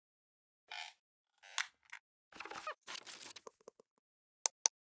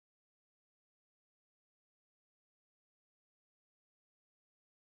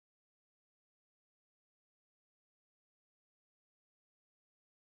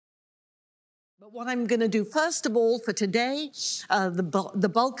But what I'm going to do first of all for today,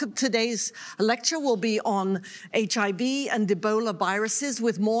 the bulk of today's lecture will be on HIV and Ebola viruses,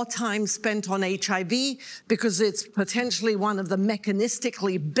 with more time spent on HIV because it's potentially one of the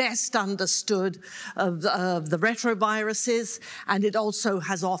mechanistically best understood of the retroviruses, and it also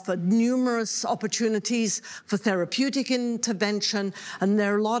has offered numerous opportunities for therapeutic intervention. And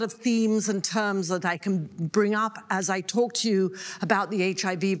there are a lot of themes and terms that I can bring up as I talk to you about the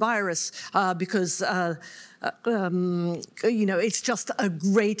HIV virus, because it's just a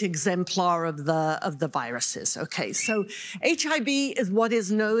great exemplar of the viruses. Okay, so HIV is what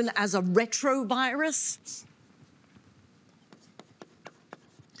is known as a retrovirus.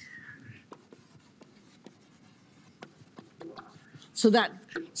 So that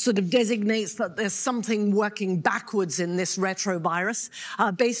sort of designates that there's something working backwards in this retrovirus.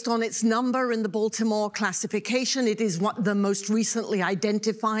 Based on its number in the Baltimore classification, it is the most recently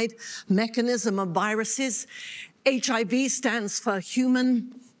identified mechanism of viruses. HIV stands for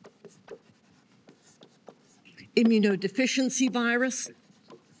human immunodeficiency virus.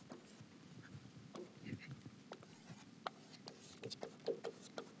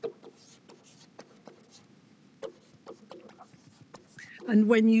 And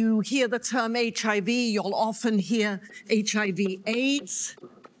when you hear the term HIV, you'll often hear HIV/AIDS,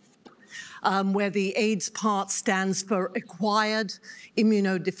 where the AIDS part stands for acquired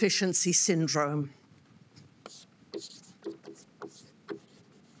immunodeficiency syndrome.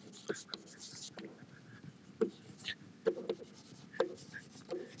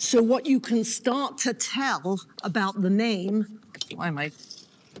 So what you can start to tell about the name, why am I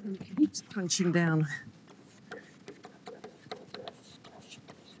punching down?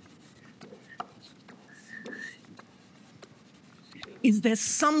 Is there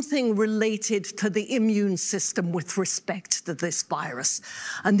something related to the immune system with respect to this virus?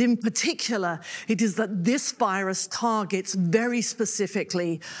 And in particular, it is that this virus targets very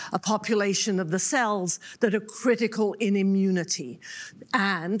specifically a population of the cells that are critical in immunity.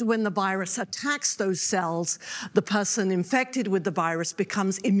 And when the virus attacks those cells, the person infected with the virus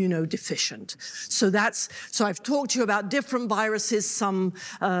becomes immunodeficient. So I've talked to you about different viruses. Some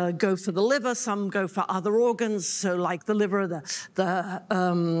go for the liver, some go for other organs. So like the liver, the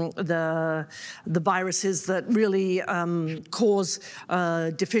viruses that really cause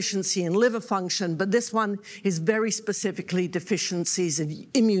deficiency in liver function, but this one is very specifically deficiencies in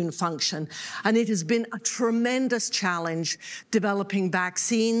immune function. And it has been a tremendous challenge developing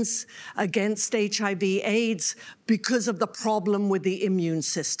vaccines against HIV/AIDS because of the problem with the immune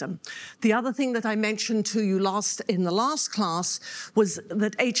system. The other thing that I mentioned to you in the last class was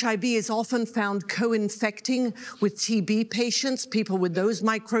that HIV is often found co-infecting with TB patients, people with those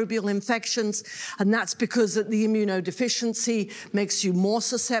microbial infections, and that's because the immunodeficiency makes you more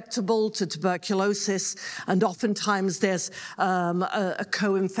susceptible to tuberculosis, and oftentimes there's a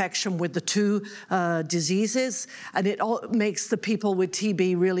co-infection with the two diseases, and it makes the people with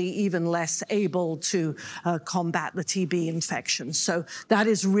TB really even less able to combat the TB infection. So that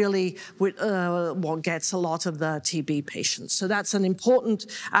is really what gets a lot of the TB patients. So that's an important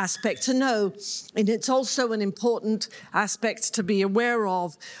aspect to know, and it's also an important aspect to be aware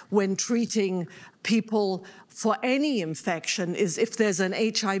of when treating people for any infection, is if there's an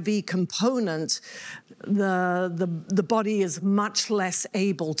HIV component, the body is much less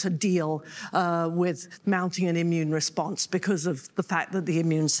able to deal with mounting an immune response because of the fact that the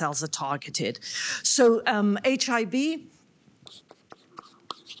immune cells are targeted. So HIV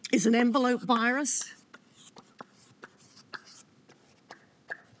is an envelope virus.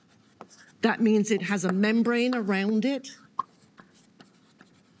 That means it has a membrane around it.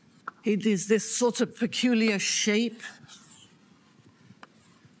 It is this sort of peculiar shape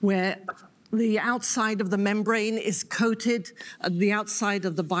where the outside of the membrane is coated, the outside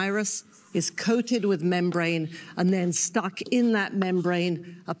of the virus is coated with membrane, and then stuck in that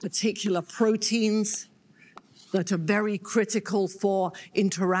membrane are particular proteins that are very critical for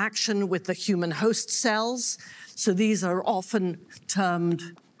interaction with the human host cells. So these are often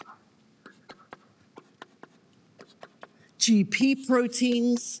termed GP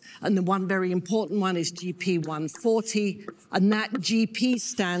proteins, and the one very important one is GP140, and that GP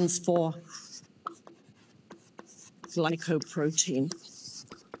stands for glycoprotein.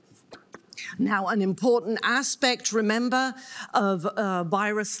 Now, an important aspect, remember, of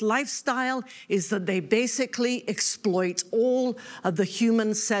virus lifestyle is that they basically exploit all of the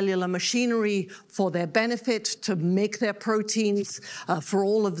human cellular machinery for their benefit, to make their proteins, for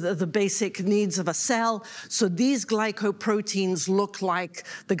all of the basic needs of a cell. So these glycoproteins look like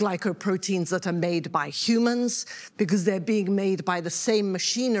the glycoproteins that are made by humans, because they're being made by the same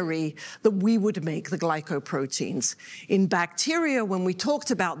machinery that we would make the glycoproteins. In bacteria, when we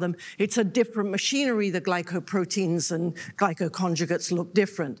talked about them, it's a different machinery. The glycoproteins and glycoconjugates look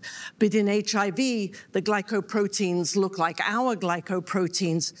different. But in HIV, the glycoproteins look like our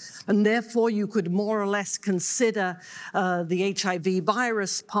glycoproteins, and therefore you could more or less consider the HIV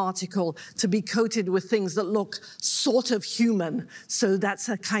virus particle to be coated with things that look sort of human. So that's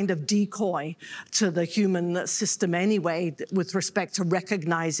a kind of decoy to the human system anyway, with respect to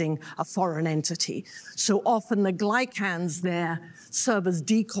recognizing a foreign entity. So often the glycans there serve as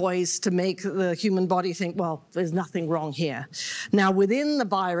decoys to make the human body think, well, there's nothing wrong here. Now, within the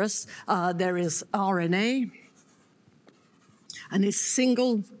virus, there is RNA, and it's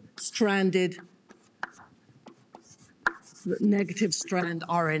single-stranded negative strand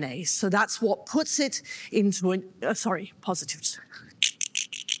RNA. So that's what puts it into a, positive.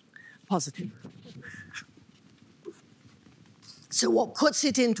 So what puts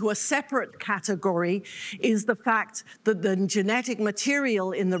it into a separate category is the fact that the genetic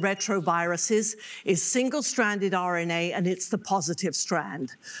material in the retroviruses is single-stranded RNA, and it's the positive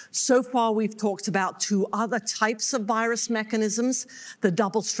strand. So far, we've talked about two other types of virus mechanisms. The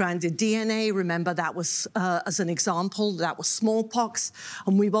double-stranded DNA, remember that was, as an example, that was smallpox.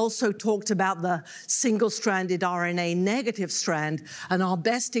 And we've also talked about the single-stranded RNA negative strand. And our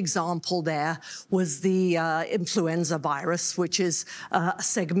best example there was the influenza virus, which is a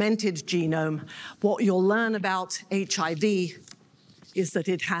segmented genome. What you'll learn about HIV is that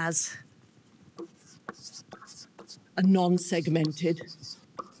it has a non-segmented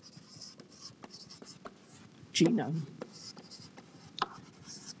genome,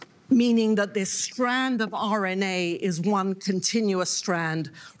 meaning that this strand of RNA is one continuous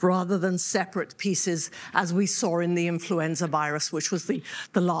strand rather than separate pieces, as we saw in the influenza virus, which was the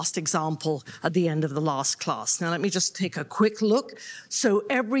last example at the end of the last class. Now, let me just take a quick look. So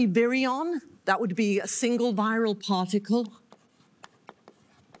every virion, that would be a single viral particle,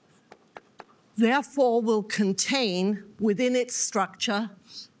 therefore will contain within its structure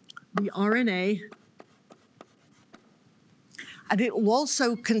the RNA, and it will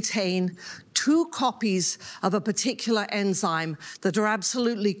also contain two copies of a particular enzyme that are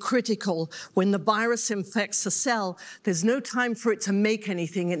absolutely critical when the virus infects a cell. There's no time for it to make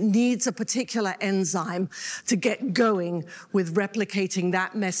anything. It needs a particular enzyme to get going with replicating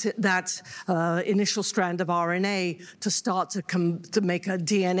that initial strand of RNA to start to make a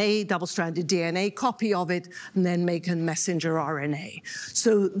DNA, double-stranded DNA copy of it, and then make a messenger RNA.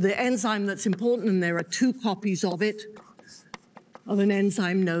 So the enzyme that's important, and there are two copies of it, of an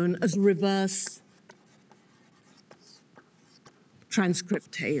enzyme known as reverse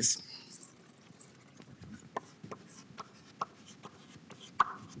transcriptase.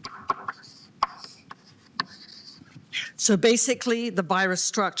 So basically, the virus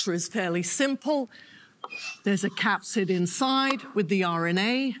structure is fairly simple. There's a capsid inside with the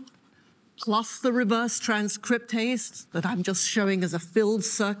RNA, plus the reverse transcriptase that I'm just showing as a filled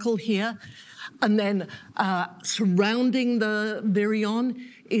circle here. And then surrounding the virion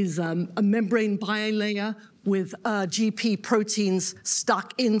is a membrane bilayer with GP proteins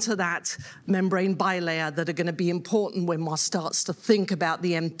stuck into that membrane bilayer that are going to be important when one starts to think about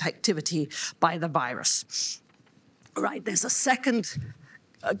the infectivity by the virus. Right, there's a second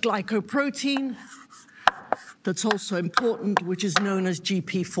glycoprotein that's also important, which is known as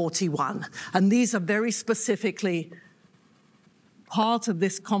GP41. And these are very specifically part of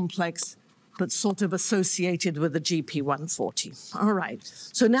this complex, but sort of associated with the GP140. All right,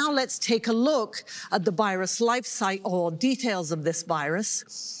 so now let's take a look at the virus life cycle, or details of this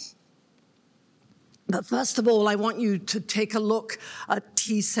virus. But first of all, I want you to take a look at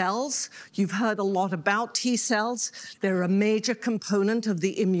T cells. You've heard a lot about T cells. They're a major component of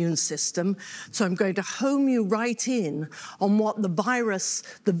the immune system. So I'm going to home you right in on what the virus,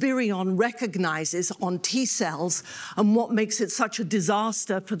 the virion, recognizes on T cells and what makes it such a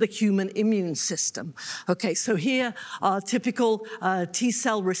disaster for the human immune system. Okay, so here are typical T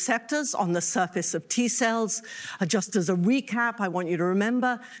cell receptors on the surface of T cells. Just as a recap, I want you to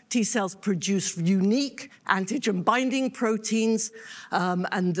remember T cells produce unique antigen-binding proteins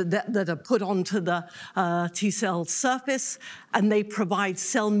and that are put onto the T cell surface, and they provide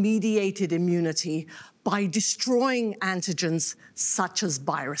cell-mediated immunity by destroying antigens such as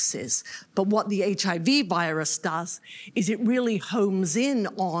viruses. But what the HIV virus does is it really homes in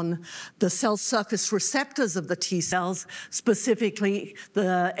on the cell surface receptors of the T cells, specifically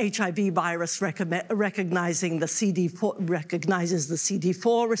the HIV virus recognizes the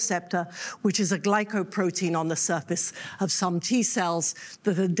CD4 receptor, which is a glycoprotein on the surface of some T cells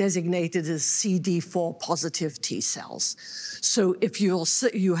that are designated as CD4 positive T cells. So if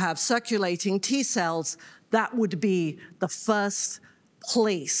you have circulating T cells, that would be the first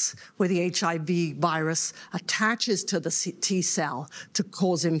place where the HIV virus attaches to the T cell to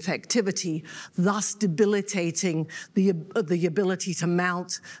cause infectivity, thus debilitating the ability to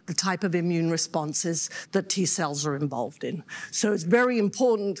mount the type of immune responses that T cells are involved in. So it's very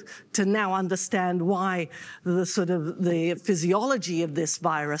important to now understand why the physiology of this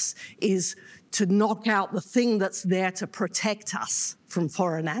virus is to knock out the thing that's there to protect us from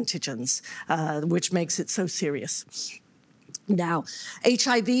foreign antigens, which makes it so serious. Now,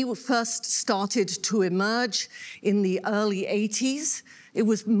 HIV first started to emerge in the early 80s. It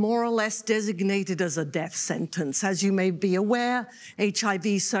was more or less designated as a death sentence. As you may be aware,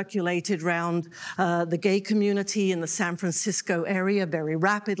 HIV circulated around the gay community in the San Francisco area very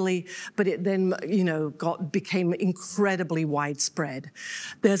rapidly, but it then, became incredibly widespread.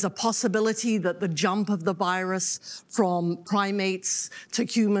 There's a possibility that the jump of the virus from primates to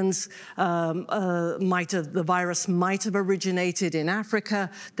humans, the virus might have originated in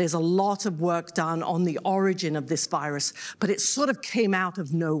Africa. There's a lot of work done on the origin of this virus, but it sort of came out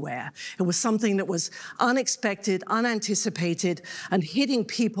of nowhere. It was something that was unexpected, unanticipated, and hitting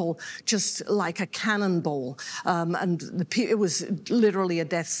people just like a cannonball. It was literally a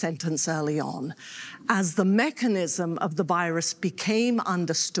death sentence early on. As the mechanism of the virus became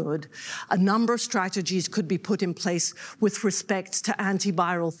understood, a number of strategies could be put in place with respect to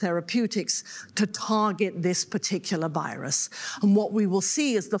antiviral therapeutics to target this particular virus. And what we will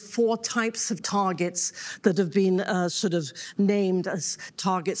see is the 4 types of targets that have been named as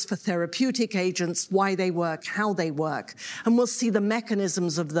targets for therapeutic agents, why they work, how they work. And we'll see the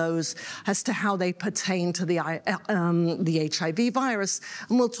mechanisms of those as to how they pertain to the HIV virus.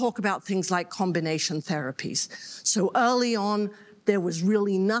 And we'll talk about things like combination therapies. So early on, there was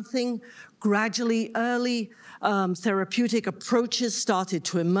really nothing. Gradually, early therapeutic approaches started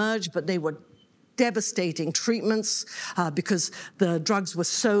to emerge, but they were devastating treatments because the drugs were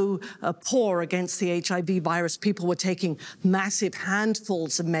so poor against the HIV virus. People were taking massive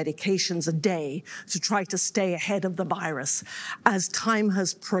handfuls of medications a day to try to stay ahead of the virus. As time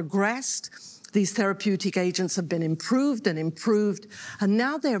has progressed, these therapeutic agents have been improved, and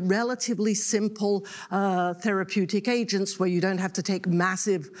now they're relatively simple therapeutic agents where you don't have to take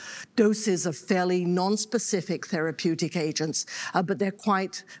massive doses of fairly non-specific therapeutic agents, but they're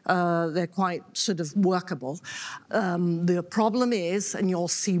quite sort of workable. The problem is, and you'll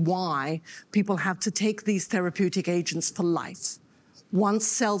see why, people have to take these therapeutic agents for life. Once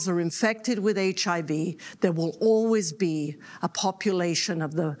cells are infected with HIV, there will always be a population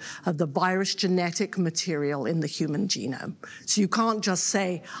of the virus genetic material in the human genome. So you can't just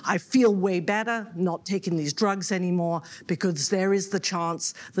say, I feel way better, not taking these drugs anymore, because there is the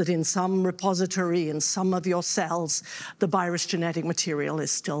chance that in some repository, in some of your cells, the virus genetic material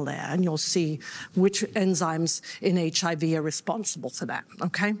is still there. And you'll see which enzymes in HIV are responsible for that,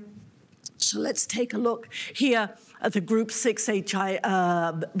 okay? So let's take a look here at the group 6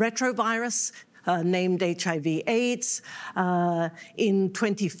 retrovirus, named HIV/AIDS. In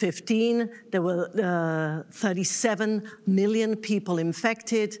 2015, there were 37 million people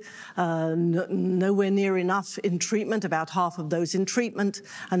infected, nowhere near enough in treatment, about half of those in treatment,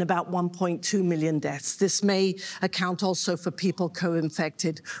 and about 1.2 million deaths. This may account also for people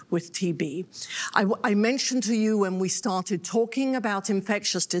co-infected with TB. I mentioned to you when we started talking about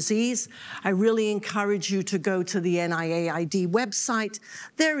infectious disease, I really encourage you to go to the NIAID website.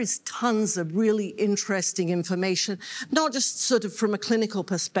 There is tons of really interesting information, not just sort of from a clinical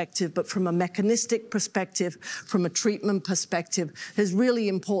perspective, but from a mechanistic perspective, from a treatment perspective. There's really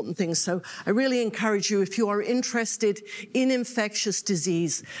important things. So I really encourage you, if you are interested in infectious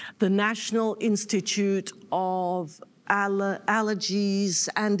disease, the National Institute of Allergies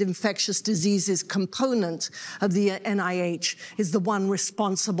and Infectious Diseases component of the NIH is the one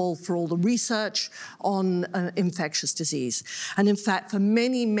responsible for all the research on infectious disease. And in fact, for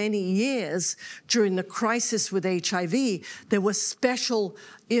many, many years during the crisis with HIV, there were special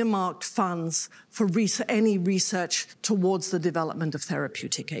earmarked funds for any research towards the development of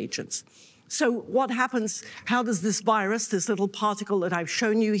therapeutic agents. So what happens? How does this virus, this little particle that I've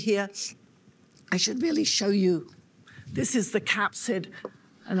shown you here, I should really show you. This is the capsid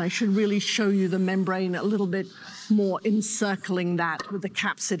And I should really show you the membrane a little bit more encircling that with the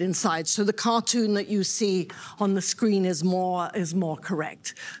capsid inside. So the cartoon that you see on the screen is more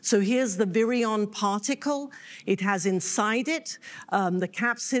correct. So here's the virion particle. It has inside it the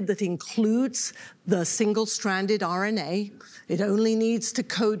capsid that includes the single-stranded RNA. It only needs to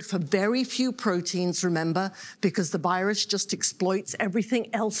code for very few proteins, remember, because the virus just exploits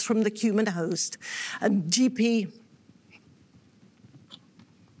everything else from the human host. And GP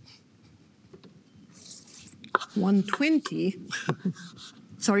 120,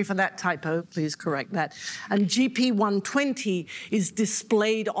 sorry for that typo, please correct that. And GP120 is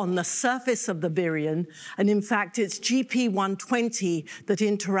displayed on the surface of the virion, and in fact, it's GP120 that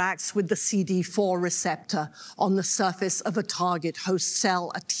interacts with the CD4 receptor on the surface of a target host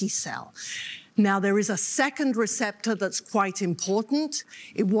cell, a T cell. Now, there is a second receptor that's quite important.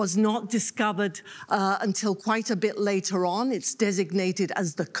 It was not discovered until quite a bit later on. It's designated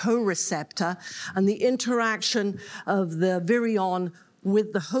as the co-receptor, and the interaction of the virion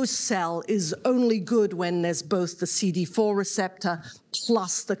with the host cell is only good when there's both the CD4 receptor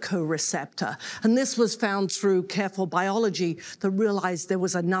plus the co-receptor. And this was found through careful biology that realized there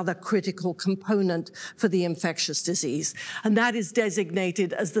was another critical component for the infectious disease. And that is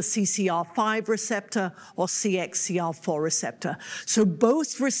designated as the CCR5 receptor or CXCR4 receptor. So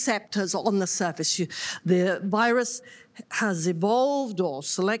both receptors on the surface, the virus has evolved or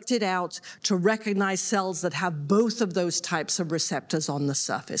selected out to recognize cells that have both of those types of receptors on the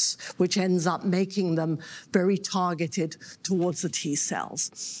surface, which ends up making them very targeted towards the T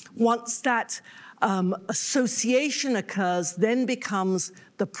cells. Once that association occurs, then becomes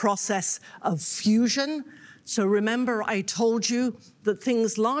the process of fusion. So remember, I told you that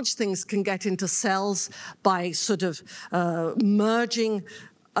large things can get into cells by sort of merging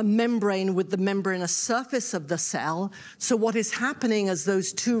a membrane with the membranous surface of the cell. So what is happening as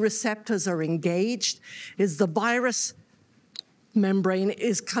those two receptors are engaged is the virus membrane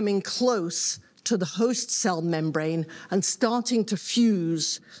is coming close to the host cell membrane and starting to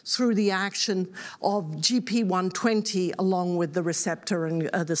fuse through the action of GP120 along with the receptor and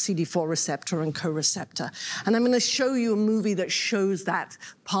the CD4 receptor and co-receptor. And I'm going to show you a movie that shows that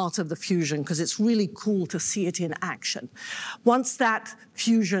part of the fusion because it's really cool to see it in action. Once that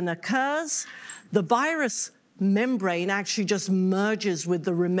fusion occurs, the virus membrane actually just merges with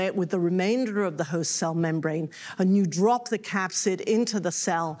the remainder of the host cell membrane, and you drop the capsid into the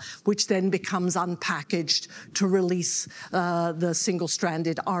cell, which then becomes unpackaged to release the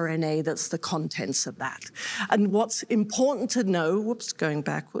single-stranded RNA that's the contents of that. And what's important to know, whoops, going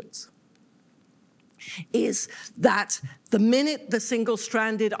backwards, is that the minute the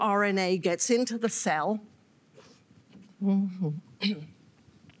single-stranded RNA gets into the cell,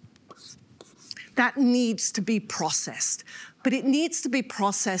 that needs to be processed. But it needs to be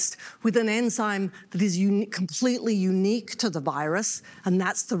processed with an enzyme that is completely unique to the virus, and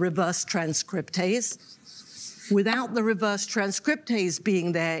that's the reverse transcriptase. Without the reverse transcriptase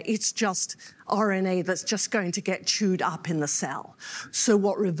being there, it's just RNA that's just going to get chewed up in the cell. So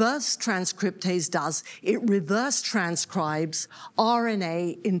what reverse transcriptase does, it reverse transcribes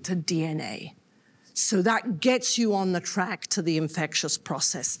RNA into DNA. So that gets you on the track to the infectious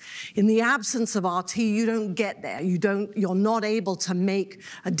process. In the absence of RT, you don't get there. You're not able to make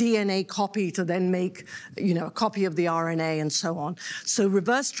a DNA copy to then make, a copy of the RNA and so on. So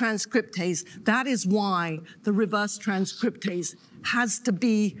reverse transcriptase, that is why the reverse transcriptase has to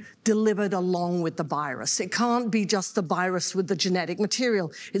be delivered along with the virus. It can't be just the virus with the genetic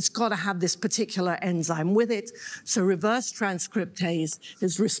material. It's got to have this particular enzyme with it. So reverse transcriptase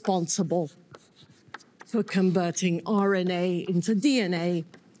is responsible for converting RNA into DNA.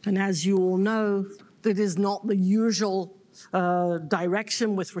 And as you all know, that is not the usual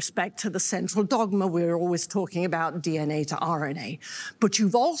direction with respect to the central dogma. We're always talking about DNA to RNA. But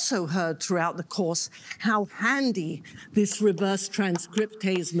you've also heard throughout the course how handy this reverse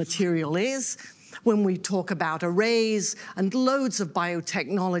transcriptase material is. When we talk about arrays and loads of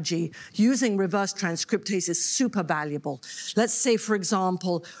biotechnology, using reverse transcriptase is super valuable. Let's say, for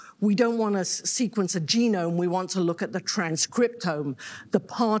example, we don't want to sequence a genome, we want to look at the transcriptome, the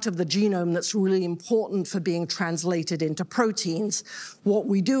part of the genome that's really important for being translated into proteins. What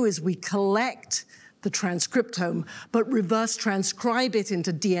we do is we collect the transcriptome, but reverse transcribe it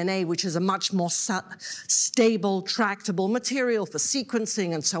into DNA, which is a much more stable, tractable material for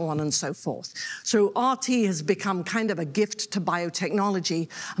sequencing and so on and so forth. So RT has become kind of a gift to biotechnology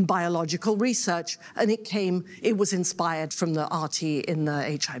and biological research, and it was inspired from the RT in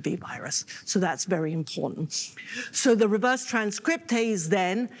the HIV virus. So that's very important. So the reverse transcriptase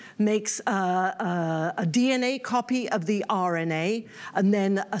then makes a DNA copy of the RNA, and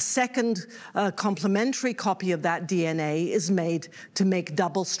then a second complementary copy of that DNA is made to make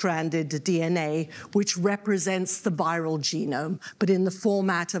double-stranded DNA, which represents the viral genome, but in the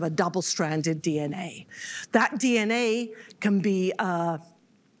format of a double-stranded DNA. That DNA can be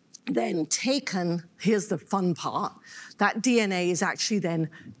then taken, here's the fun part, that DNA is actually then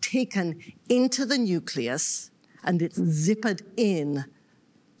taken into the nucleus and it's zippered in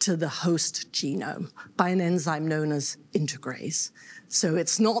to the host genome by an enzyme known as integrase. So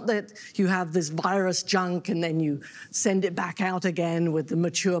it's not that you have this virus junk and then you send it back out again with the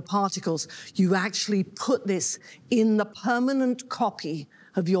mature particles. You actually put this in the permanent copy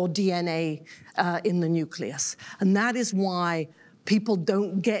of your DNA in the nucleus. And that is why people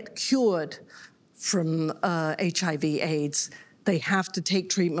don't get cured from HIV/AIDS. They have to take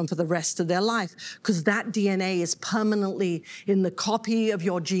treatment for the rest of their life because that DNA is permanently in the copy of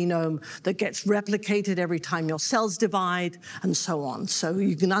your genome that gets replicated every time your cells divide and so on. So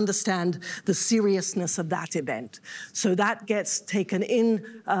you can understand the seriousness of that event. So that gets taken into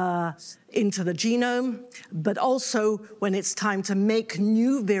the genome, but also when it's time to make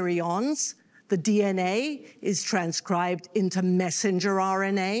new virions, the DNA is transcribed into messenger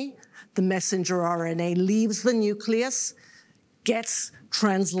RNA. The messenger RNA leaves the nucleus, gets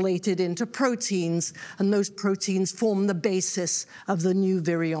translated into proteins, and those proteins form the basis of the new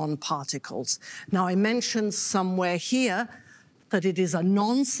virion particles. Now, I mentioned somewhere here that it is a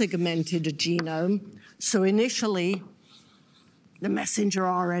non-segmented genome. So initially, the messenger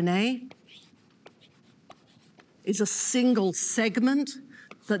RNA is a single segment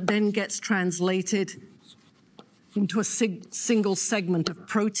that then gets translated into a single segment of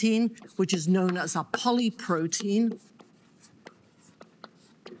protein, which is known as a polyprotein.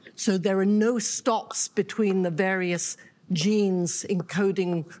 So there are no stops between the various genes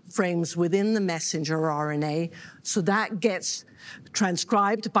encoding frames within the messenger RNA. So that gets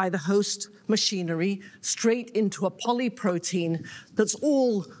transcribed by the host machinery straight into a polyprotein that's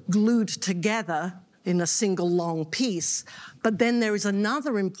all glued together in a single long piece. But then there is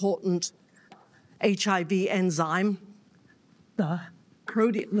another important HIV enzyme, the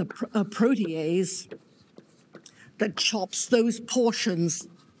protease, that chops those portions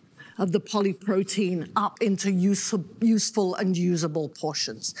of the polyprotein up into useful and usable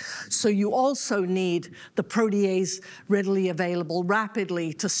portions. So you also need the protease readily available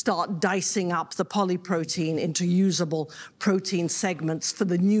rapidly to start dicing up the polyprotein into usable protein segments for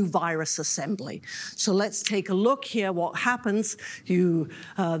the new virus assembly. So let's take a look here what happens.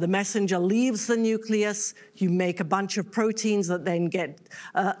 The messenger leaves the nucleus, you make a bunch of proteins that then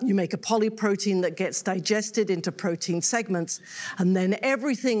you make a polyprotein that gets digested into protein segments, and then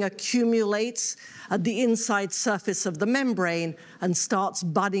everything accumulates at the inside surface of the membrane and starts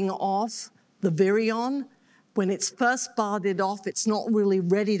budding off the virion. When it's first budded off, it's not really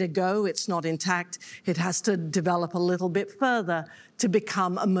ready to go, it's not intact. It has to develop a little bit further to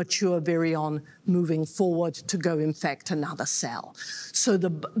become a mature virion moving forward to go infect another cell. So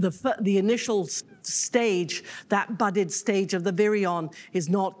the initial stage, that budded stage of the virion, is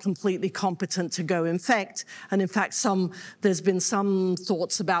not completely competent to go infect. And in fact, there's been some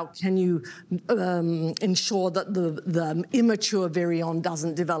thoughts about can you ensure that the immature virion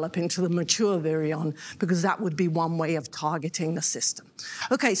doesn't develop into the mature virion, because that would be one way of targeting the system.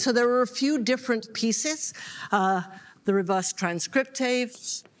 Okay, so there are a few different pieces. The reverse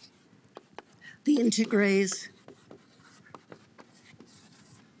transcriptase, the integrase,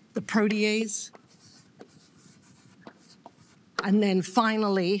 the protease, and then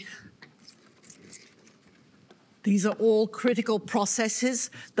finally, these are all critical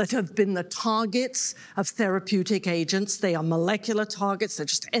processes that have been the targets of therapeutic agents. They are molecular targets, they're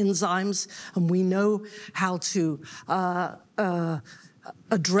just enzymes, and we know how to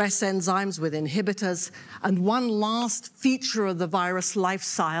address enzymes with inhibitors. And one last feature of the virus life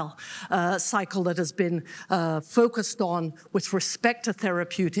cycle that has been focused on with respect to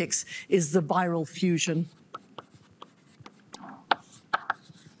therapeutics is the viral fusion.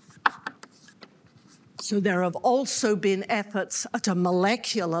 So there have also been efforts at a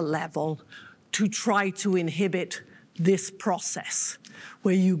molecular level to try to inhibit this process,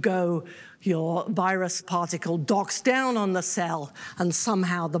 where you go your virus particle docks down on the cell, and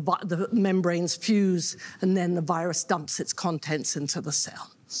somehow the membranes fuse, and then the virus dumps its contents into the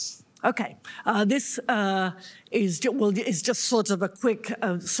cell. Okay, this is just sort of a quick,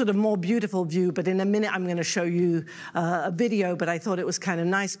 sort of more beautiful view, but in a minute I'm going to show you a video, but I thought it was kind of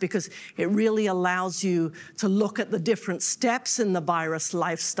nice because it really allows you to look at the different steps in the virus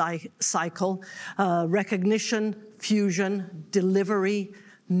life cycle: recognition, fusion, delivery,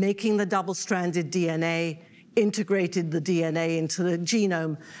 making the double-stranded DNA, integrated the DNA into the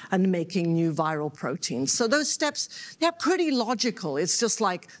genome, and making new viral proteins. So those steps, they're pretty logical. It's just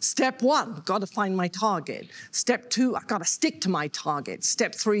like step 1, got to find my target. Step 2, I've got to stick to my target.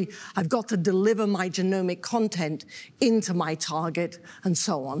 Step 3, I've got to deliver my genomic content into my target, and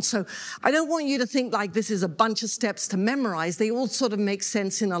so on. So I don't want you to think like this is a bunch of steps to memorize. They all sort of make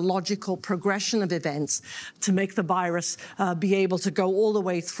sense in a logical progression of events to make the virus be able to go all the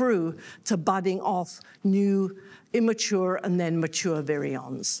way through to budding off new, immature, and then mature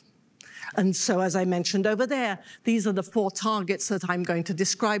virions. And so, as I mentioned over there, these are the 4 targets that I'm going to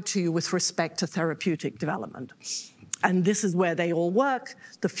describe to you with respect to therapeutic development. And this is where they all work: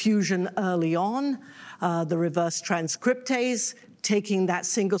 the fusion early on, the reverse transcriptase, taking that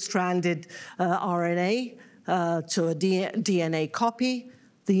single-stranded RNA to a DNA copy,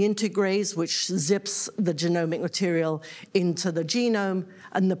 the integrase, which zips the genomic material into the genome,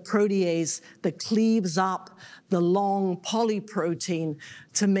 and the protease that cleaves up the long polyprotein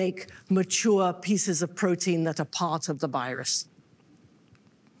to make mature pieces of protein that are part of the virus.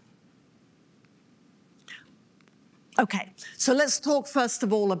 Okay, so let's talk first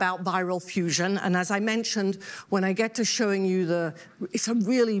of all about viral fusion. And as I mentioned, when I get to showing you it's a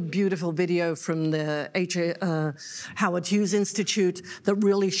really beautiful video from the Howard Hughes Institute that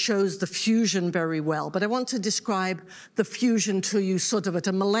really shows the fusion very well. But I want to describe the fusion to you sort of at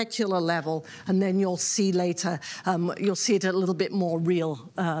a molecular level, and then you'll see later, you'll see it a little bit more real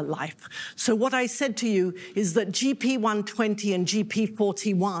life. So what I said to you is that GP120 and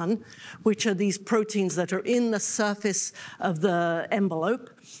GP41, which are these proteins that are in the surface of the envelope,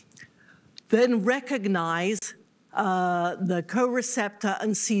 then recognize the co-receptor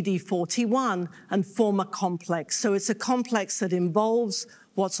and CD41 and form a complex. So it's a complex that involves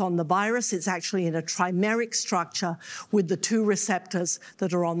what's on the virus. It's actually in a trimeric structure with the 2 receptors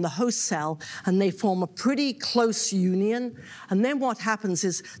that are on the host cell, and they form a pretty close union. And then what happens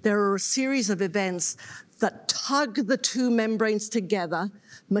is there are a series of events that tug the 2 membranes together,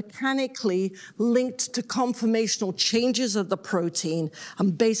 mechanically linked to conformational changes of the protein,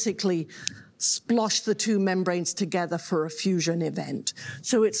 and basically splosh the 2 membranes together for a fusion event.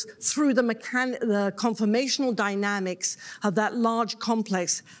 So it's through the conformational dynamics of that large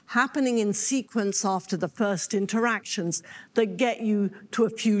complex happening in sequence after the first interactions that get you to a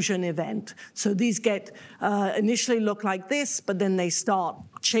fusion event. So these initially look like this, but then they start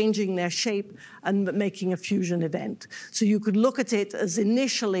changing their shape and making a fusion event. So you could look at it as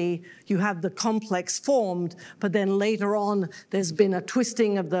initially you have the complex formed, but then later on there's been a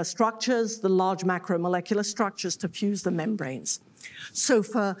twisting of the structures, the large macromolecular structures, to fuse the membranes. So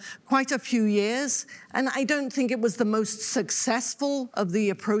for quite a few years, and I don't think it was the most successful of the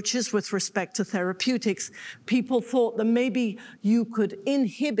approaches with respect to therapeutics, people thought that maybe you could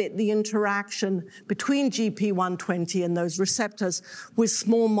inhibit the interaction between GP120 and those receptors with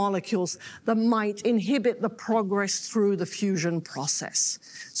small molecules that might inhibit the progress through the fusion process.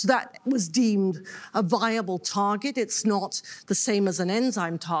 So that was deemed a viable target. It's not the same as an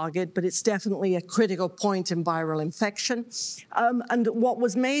enzyme target, but it's definitely a critical point in viral infection. And what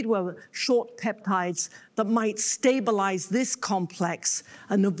was made were short peptides that might stabilize this complex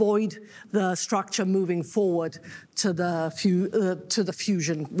and avoid the structure moving forward to the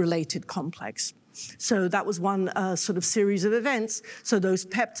fusion-related complex. So that was one sort of series of events. So those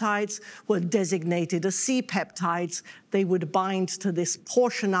peptides were designated as C-peptides. They would bind to this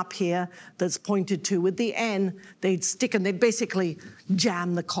portion up here that's pointed to with the N. They'd stick and they'd basically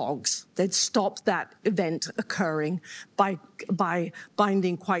jam the cogs. They'd stop that event occurring by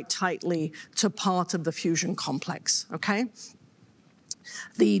binding quite tightly to part of the fusion complex, okay?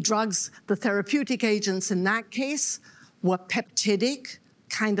 The drugs, the therapeutic agents in that case were peptidic,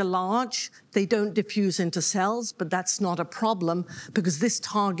 kind of large. They don't diffuse into cells, but that's not a problem because this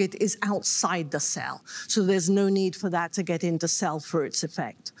target is outside the cell. So there's no need for that to get into cell for its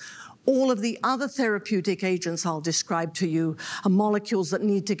effect. All of the other therapeutic agents I'll describe to you are molecules that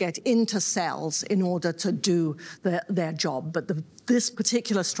need to get into cells in order to do their job. But this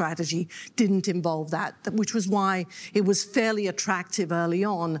particular strategy didn't involve that, which was why it was fairly attractive early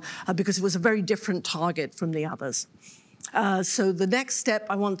on because it was a very different target from the others. So the next step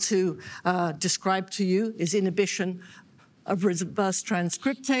I want to describe to you is inhibition of reverse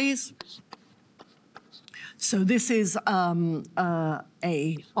transcriptase. So this is a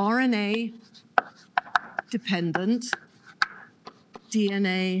RNA-dependent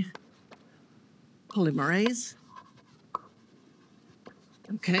DNA polymerase.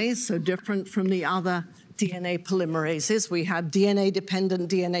 Okay, so different from the other DNA polymerases. We have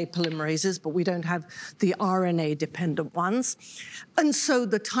DNA-dependent DNA polymerases, but we don't have the RNA-dependent ones. And so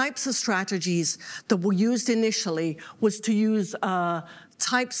the types of strategies that were used initially was to use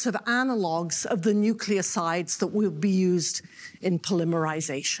types of analogs of the nucleosides that will be used in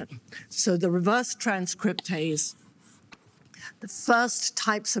polymerization. So the reverse transcriptase, the first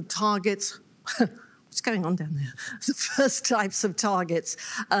types of targets, what's going on down there? The first types of targets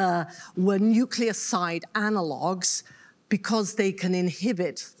were nucleoside analogs because they can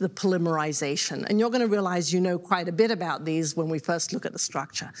inhibit the polymerization. And you're going to realize you know quite a bit about these when we first look at the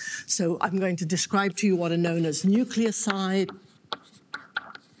structure. So I'm going to describe to you what are known as nucleoside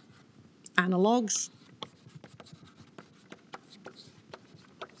analogs.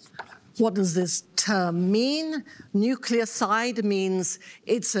 What does this term mean? Nucleoside means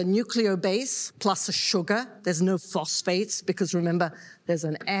it's a nucleobase plus a sugar. There's no phosphates because remember, there's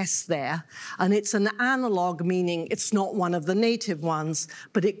an S there. And it's an analog, meaning it's not one of the native ones,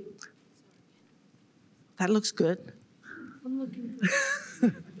 but it, that looks good. I'm looking.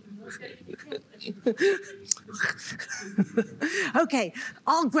 Okay,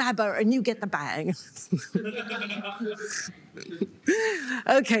 I'll grab her and you get the bag.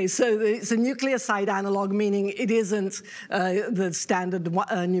 Okay, so it's a nucleoside analog, meaning it isn't the standard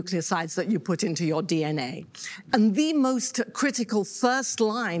nucleosides that you put into your DNA. And the most critical first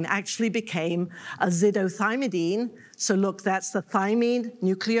line actually became azidothiamidine. So look, that's the thymine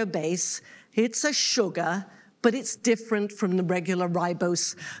nucleobase. It's a sugar, but it's different from the regular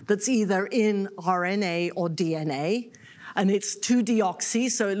ribose that's either in RNA or DNA. And it's 2-deoxy,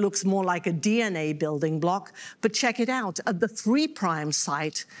 so it looks more like a DNA building block. But check it out. At the 3'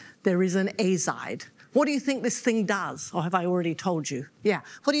 site, there is an azide. What do you think this thing does? Or have I already told you? Yeah.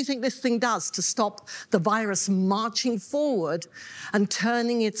 What do you think this thing does to stop the virus marching forward and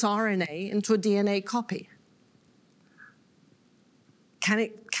turning its RNA into a DNA copy? Can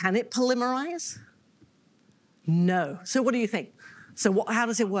it polymerize? No. So what do you think? So how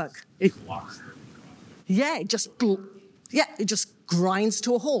does it work? It just grinds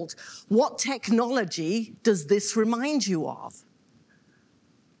to a halt. What technology does this remind you of?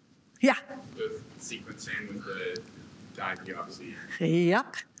 Yeah. The sequencing with the dideoxy.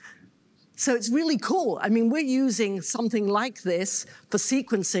 Yep. So it's really cool. I mean, we're using something like this for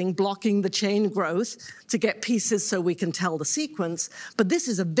sequencing, blocking the chain growth to get pieces so we can tell the sequence. But this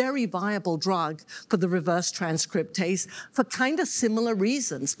is a very viable drug for the reverse transcriptase for kind of similar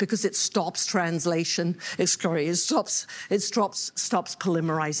reasons, because it stops translation, it stops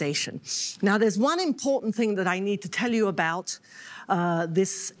polymerization. Now, there's one important thing that I need to tell you about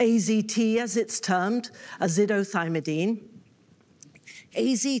this AZT, as it's termed, azidothiamidine.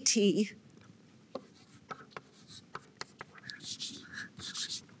 AZT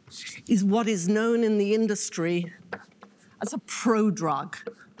is what is known in the industry as a prodrug.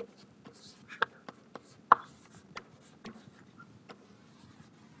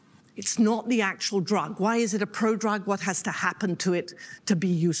 It's not the actual drug. Why is it a prodrug? What has to happen to it to be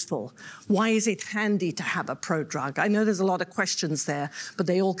useful? Why is it handy to have a prodrug? I know there's a lot of questions there, but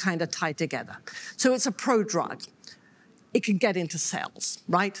they all kind of tie together. So it's a prodrug. It can get into cells,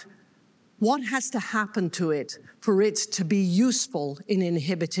 right? What has to happen to it for it to be useful in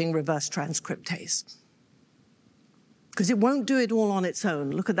inhibiting reverse transcriptase? Because it won't do it all on its own.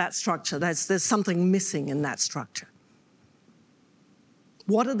 Look at that structure. There's something missing in that structure.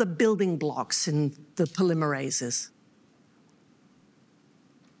 What are the building blocks in the polymerases?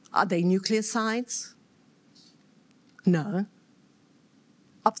 Are they nucleosides? No.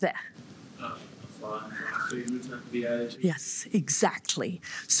 Up there. Yes, exactly.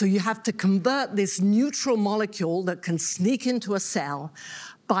 So you have to convert this neutral molecule that can sneak into a cell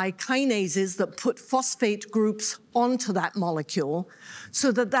by kinases that put phosphate groups onto that molecule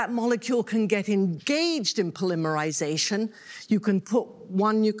so that that molecule can get engaged in polymerization. You can put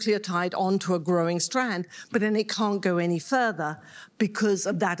one nucleotide onto a growing strand, but then it can't go any further because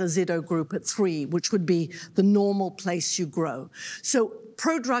of that azido group at 3, which would be the normal place you grow. So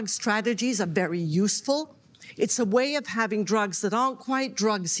prodrug strategies are very useful. It's a way of having drugs that aren't quite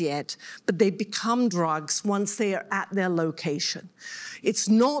drugs yet, but they become drugs once they are at their location. It's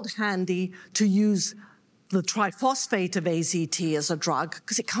not handy to use the triphosphate of AZT as a drug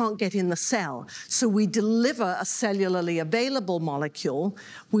because it can't get in the cell. So we deliver a cellularly available molecule.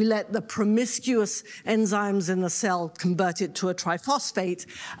 We let the promiscuous enzymes in the cell convert it to a triphosphate,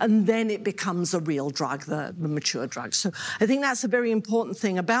 and then it becomes a real drug, the mature drug. So I think that's a very important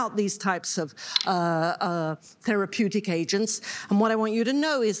thing about these types of therapeutic agents. And what I want you to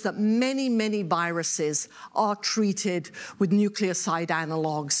know is that many, many viruses are treated with nucleoside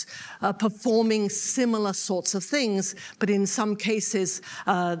analogs, performing similar sorts of things, but in some cases,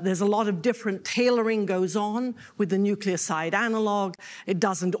 there's a lot of different tailoring goes on with the nucleoside analog. It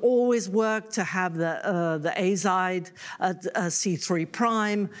doesn't always work to have the azide at C3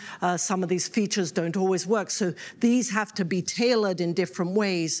 prime. Some of these features don't always work. So these have to be tailored in different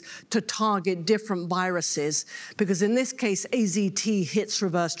ways to target different viruses, because in this case, AZT hits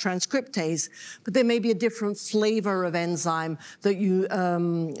reverse transcriptase, but there may be a different flavor of enzyme that you,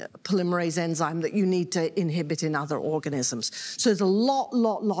 polymerase enzyme that you need to inhibit in other organisms. So there's a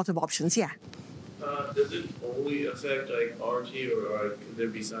lot of options. Yeah. Does it only affect like RT, or could there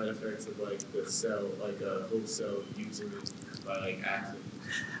be side effects of like the cell, like a host cell using it by like accident?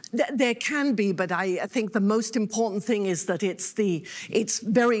 There can be, but I think the most important thing is that the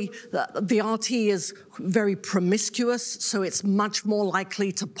RT is very promiscuous, so it's much more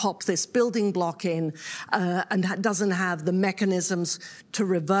likely to pop this building block in and doesn't have the mechanisms to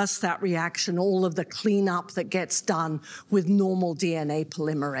reverse that reaction, all of the cleanup that gets done with normal DNA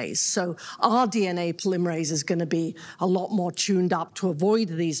polymerase. So our DNA polymerase is going to be a lot more tuned up to avoid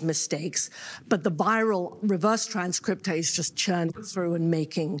these mistakes, but the viral reverse transcriptase just churned through and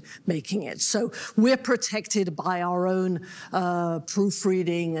making it. So we're protected by our own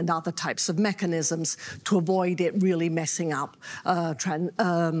proofreading and other types of mechanisms to avoid it really messing up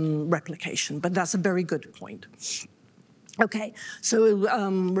replication. But that's a very good point. Okay, so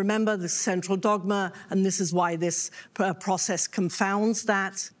remember the central dogma, and this is why this process confounds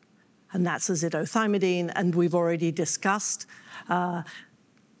that, and that's azithromycin, and we've already discussed that.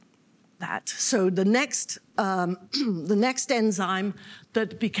 So the next enzyme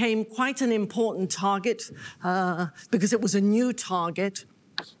that became quite an important target because it was a new target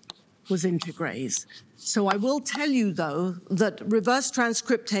was integrase. So I will tell you, though, that reverse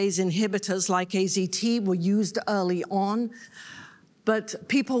transcriptase inhibitors like AZT were used early on, but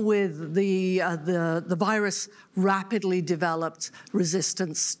people with the virus rapidly developed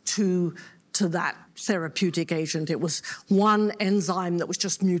resistance to that therapeutic agent. It was one enzyme that was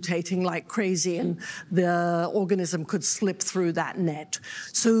just mutating like crazy, and the organism could slip through that net.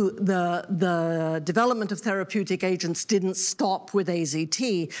 So the development of therapeutic agents didn't stop with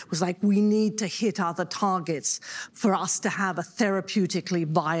AZT. It was like, we need to hit other targets for us to have a therapeutically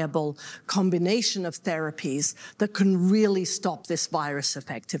viable combination of therapies that can really stop this virus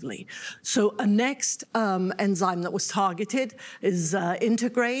effectively. So a next enzyme that was targeted is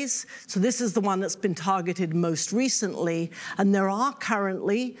integrase. So this is the one that's been targeted most recently, and there are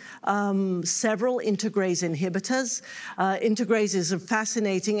currently several integrase inhibitors. Integrase is a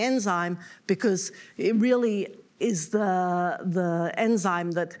fascinating enzyme because it really is the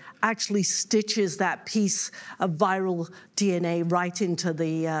enzyme that actually stitches that piece of viral DNA right into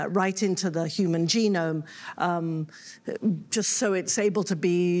the human genome, just so it's able to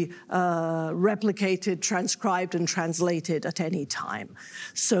be replicated, transcribed, and translated at any time.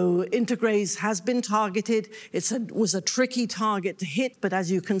 So integrase has been targeted. It was a tricky target to hit, but as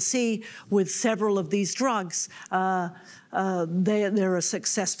you can see with several of these drugs, there are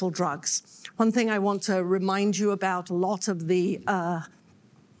successful drugs. One thing I want to remind you about, a lot of the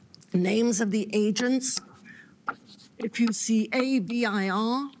names of the agents, if you see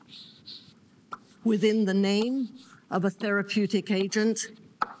AVIR within the name of a therapeutic agent,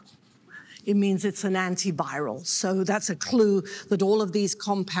 it means it's an antiviral. So that's a clue that all of these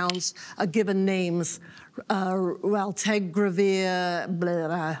compounds are given names.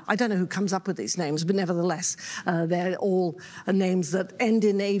 Raltegravir, I don't know who comes up with these names, but nevertheless, they're all names that end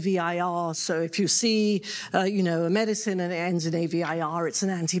in AVIR. So if you see, a medicine and it ends in AVIR, it's an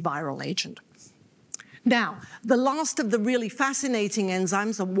antiviral agent. Now, the last of the really fascinating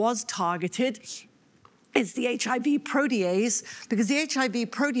enzymes that was targeted is the HIV protease, because the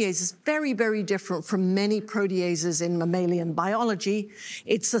HIV protease is very, very different from many proteases in mammalian biology.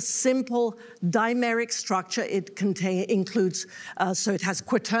 It's a simple dimeric structure. It includes, so it has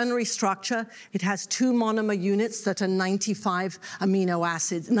quaternary structure. It has 2 monomer units that are 99 amino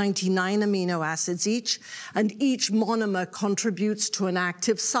acids each, and each monomer contributes to an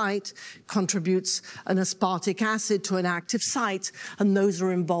active site, contributes an aspartic acid to an active site, and those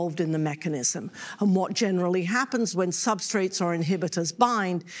are involved in the mechanism. And what generally happens when substrates or inhibitors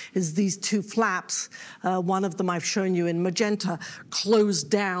bind is these two flaps, one of them I've shown you in magenta, close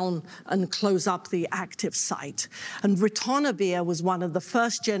down and close up the active site. And ritonavir was one of the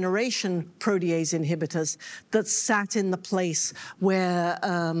first generation protease inhibitors that sat in the place where,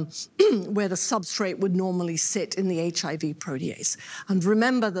 where the substrate would normally sit in the HIV protease. And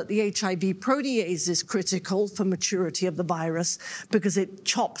remember that the HIV protease is critical for maturity of the virus because it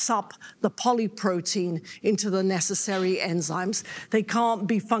chops up the polyprotein into the necessary enzymes. They can't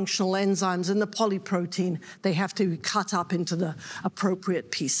be functional enzymes in the polyprotein. They have to be cut up into the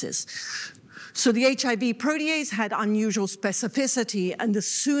appropriate pieces. So the HIV protease had unusual specificity, and as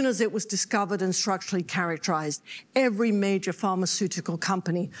soon as it was discovered and structurally characterized, every major pharmaceutical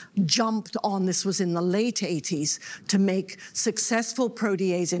company jumped on, this was in the late 80s, to make successful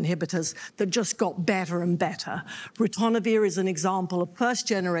protease inhibitors that just got better and better. Ritonavir is an example of first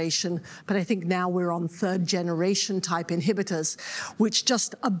generation, but I think now we're on third generation type inhibitors, which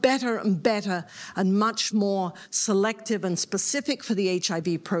just are better and better and much more selective and specific for the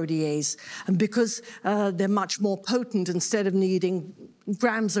HIV protease. And because they're much more potent, instead of needing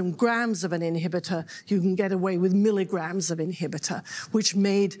grams and grams of an inhibitor, you can get away with milligrams of inhibitor, which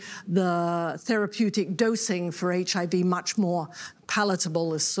made the therapeutic dosing for HIV much more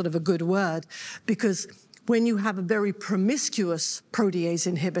palatable, is sort of a good word, because when you have a very promiscuous protease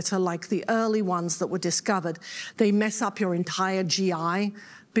inhibitor, like the early ones that were discovered, they mess up your entire GI,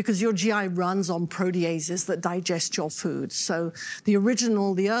 because your GI runs on proteases that digest your food. So the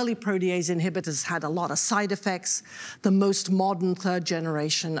early protease inhibitors had a lot of side effects. The most modern third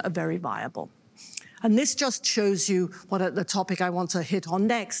generation are very viable. And this just shows you what the topic I want to hit on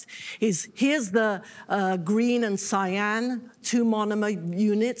next is, here's the green and cyan, two monomer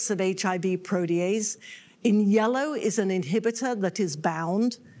units of HIV protease. In yellow is an inhibitor that is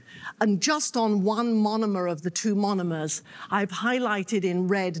bound. And just on one monomer of the two monomers, I've highlighted in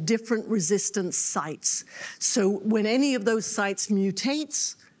red different resistance sites. So when any of those sites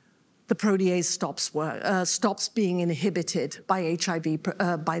mutates, the protease stops being inhibited by the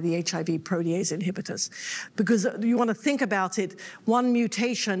HIV protease inhibitors. Because you want to think about it, one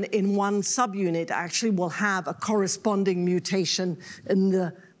mutation in one subunit actually will have a corresponding mutation in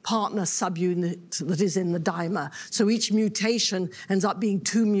the partner subunit that is in the dimer. So each mutation ends up being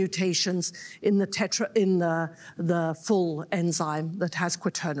two mutations in the full enzyme that has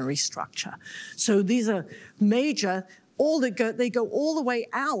quaternary structure. So these are major, they go all the way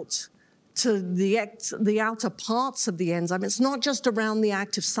out to the outer parts of the enzyme. It's not just around the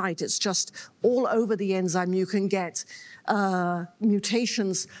active site, it's just all over the enzyme. You can get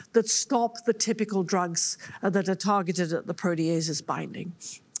mutations that stop the typical drugs that are targeted at the proteases binding.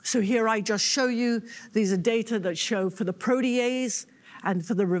 So here I just show you, these are data that show for the protease and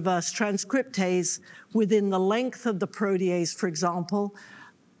for the reverse transcriptase, within the length of the protease, for example,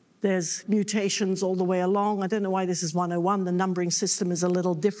 there's mutations all the way along. I don't know why this is 101. The numbering system is a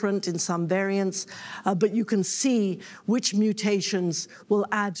little different in some variants, but you can see which mutations will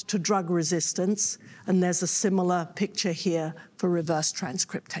add to drug resistance. And there's a similar picture here for reverse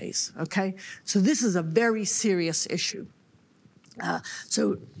transcriptase, okay? So this is a very serious issue.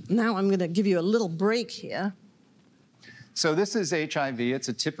 So now I'm going to give you a little break here. So this is HIV. It's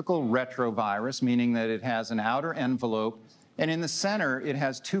a typical retrovirus, meaning that it has an outer envelope, and in the center it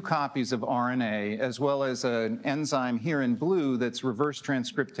has two copies of RNA, as well as an enzyme here in blue that's reverse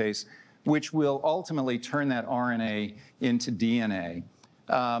transcriptase, which will ultimately turn that RNA into DNA.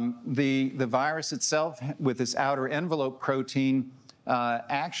 The virus itself, with this outer envelope protein,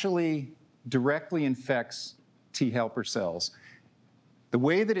 actually directly infects T helper cells. The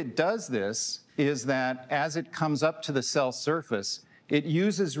way that it does this is that as it comes up to the cell surface, it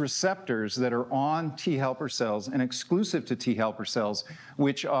uses receptors that are on T helper cells and exclusive to T helper cells,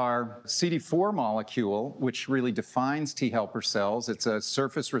 which are CD4 molecule, which really defines T helper cells. It's a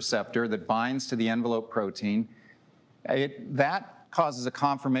surface receptor that binds to the envelope protein. That causes a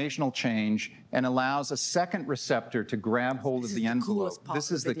conformational change and allows a second receptor to grab hold of the envelope.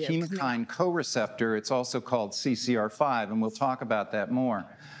 This is the chemokine co-receptor. It's also called CCR5, and we'll talk about that more.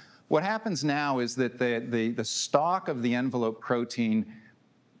 What happens now is that the stalk of the envelope protein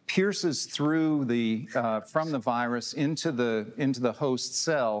pierces through from the virus into the host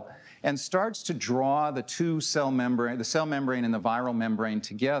cell and starts to draw the cell membrane and the viral membrane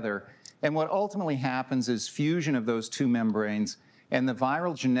together. And what ultimately happens is fusion of those two membranes, and the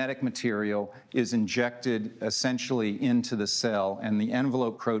viral genetic material is injected essentially into the cell, and the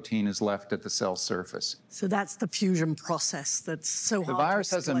envelope protein is left at the cell surface. So that's the fusion process that's so hard to The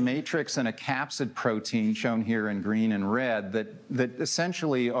virus has a explain. matrix and a capsid protein, shown here in green and red, that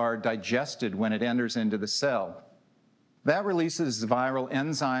essentially are digested when it enters into the cell. That releases viral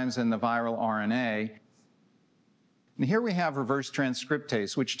enzymes and the viral RNA. And here we have reverse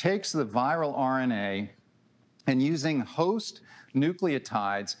transcriptase, which takes the viral RNA and, using host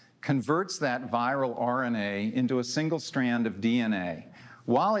nucleotides, converts that viral RNA into a single strand of DNA.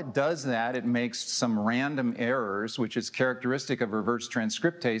 While it does that, it makes some random errors, which is characteristic of reverse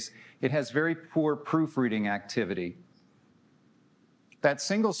transcriptase. It has very poor proofreading activity. That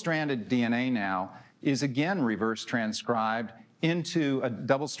single-stranded DNA now is again reverse transcribed into a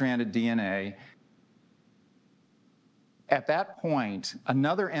double-stranded DNA. At that point,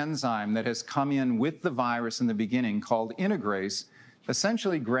 another enzyme that has come in with the virus in the beginning, called integrase,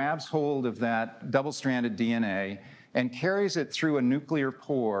 essentially grabs hold of that double-stranded DNA and carries it through a nuclear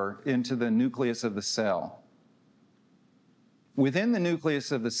pore into the nucleus of the cell. Within the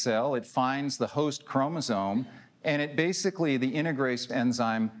nucleus of the cell, it finds the host chromosome, and it basically, the integrase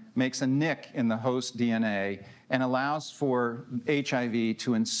enzyme, makes a nick in the host DNA and allows for HIV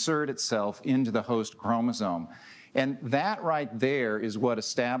to insert itself into the host chromosome. And that right there is what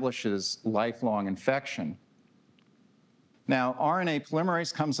establishes lifelong infection. Now, RNA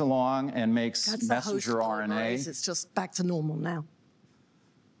polymerase comes along and makes messenger RNA. It's just back to normal now.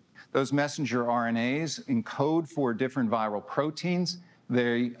 Those messenger RNAs encode for different viral proteins.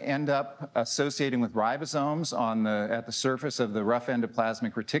 They end up associating with ribosomes at the surface of the rough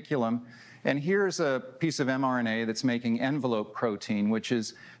endoplasmic reticulum. And here's a piece of mRNA that's making envelope protein, which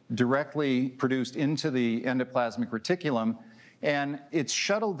is directly produced into the endoplasmic reticulum. And it's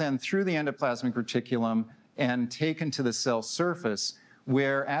shuttled then through the endoplasmic reticulum and taken to the cell surface,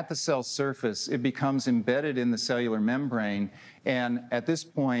 where at the cell surface it becomes embedded in the cellular membrane, and at this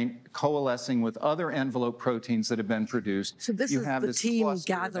point coalescing with other envelope proteins that have been produced. So this you is have the this team cluster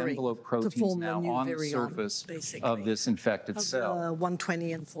gathering of envelope to proteins form the now new on the virion, surface basically, of this infected of cell.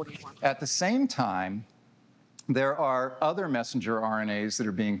 120 and 41. At the same time, there are other messenger RNAs that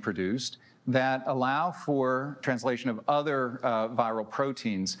are being produced that allow for translation of other viral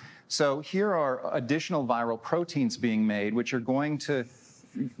proteins. So here are additional viral proteins being made, which are going to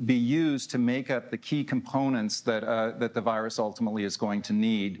be used to make up the key components that the virus ultimately is going to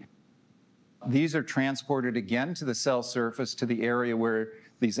need. These are transported again to the cell surface, to the area where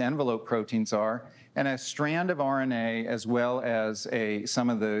these envelope proteins are, and a strand of RNA as well as some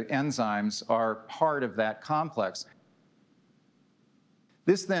of the enzymes are part of that complex.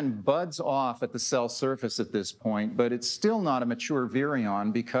 This then buds off at the cell surface at this point, but it's still not a mature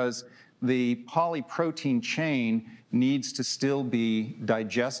virion because the polyprotein chain needs to still be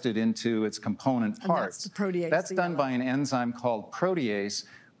digested into its component parts. And that's the protease. That's done by an enzyme called protease.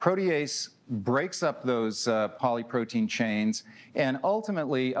 Protease breaks up those polyprotein chains and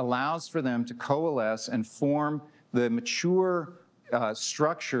ultimately allows for them to coalesce and form the mature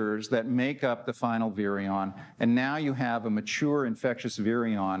structures that make up the final virion. And now you have a mature infectious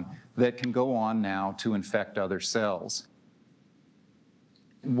virion that can go on now to infect other cells.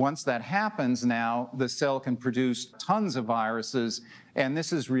 Once that happens, now the cell can produce tons of viruses, and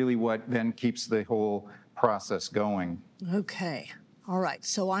this is really what then keeps the whole process going. Okay. All right,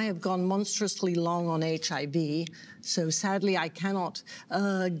 so I have gone monstrously long on HIV, so sadly I cannot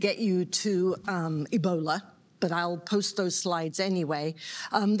get you to Ebola, but I'll post those slides anyway.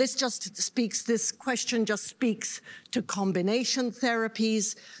 This question just speaks to combination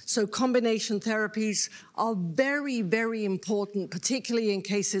therapies. So combination therapies are very, very important, particularly in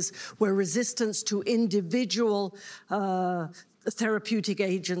cases where resistance to individual therapeutic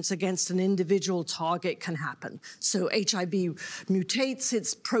agents against an individual target can happen. So HIV mutates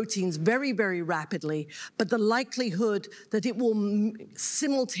its proteins very, very rapidly, but the likelihood that it will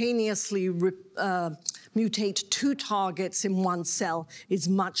simultaneously mutate two targets in one cell is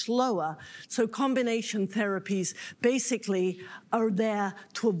much lower. So combination therapies basically are there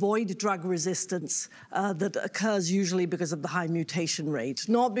to avoid drug resistance that occurs usually because of the high mutation rate,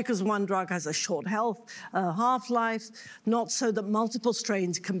 not because one drug has a short half-life, not so that multiple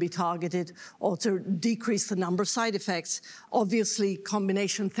strains can be targeted or to decrease the number of side effects. Obviously,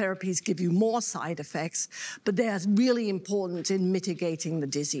 combination therapies give you more side effects, but they are really important in mitigating the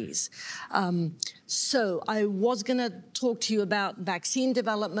disease. So I was going to talk to you about vaccine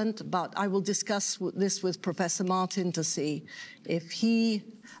development, but I will discuss this with Professor Martin to see if he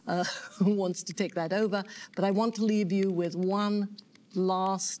wants to take that over. But I want to leave you with one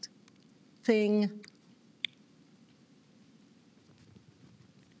last thing.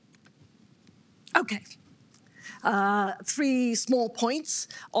 Okay. 3 small points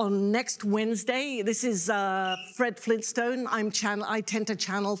on next Wednesday. This is Fred Flintstone. I tend to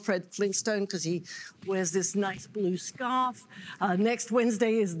channel Fred Flintstone because he wears this nice blue scarf. Next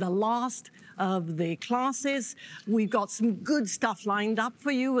Wednesday is the last of the classes. We've got some good stuff lined up for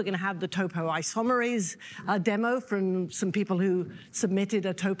you. We're going to have the topoisomerase demo from some people who submitted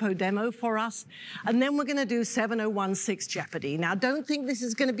a topo demo for us. And then we're going to do 7016 Jeopardy. Now, don't think this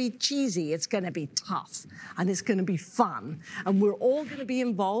is going to be cheesy. It's going to be tough, and it's going to be fun. And we're all going to be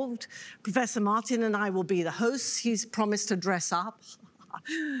involved. Professor Martin and I will be the hosts. He's promised to dress up.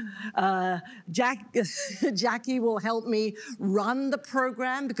 Jackie will help me run the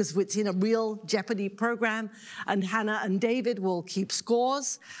program because it's in a real Jeopardy program, and Hannah and David will keep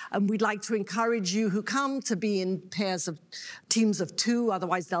scores. And we'd like to encourage you who come to be in teams of 2,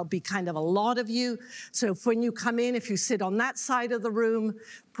 otherwise there'll be kind of a lot of you. So when you come in, if you sit on that side of the room,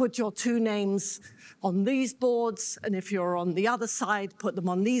 put your 2 names on these boards, and if you're on the other side, put them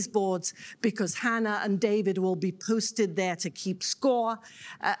on these boards, because Hannah and David will be posted there to keep score,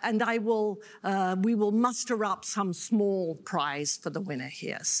 and we will muster up some small prize for the winner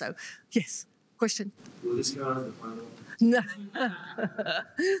here. So, yes, question? Will this count as the final? No.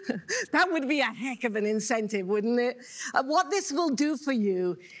 That would be a heck of an incentive, wouldn't it? What this will do for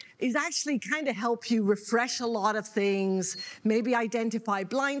you is actually kind of help you refresh a lot of things, maybe identify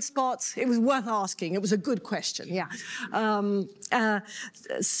blind spots. It was worth asking. It was a good question, yeah.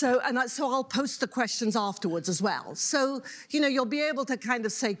 So I'll post the questions afterwards as well. So, you'll be able to kind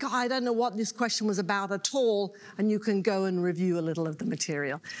of say, God, I don't know what this question was about at all, and you can go and review a little of the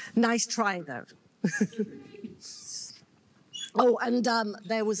material. Nice try, though. Oh, and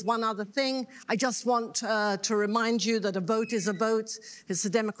there was one other thing. I just want to remind you that a vote is a vote. It's a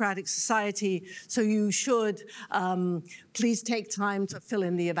democratic society, so you should please take time to fill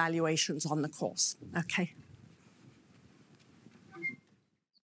in the evaluations on the course. Okay.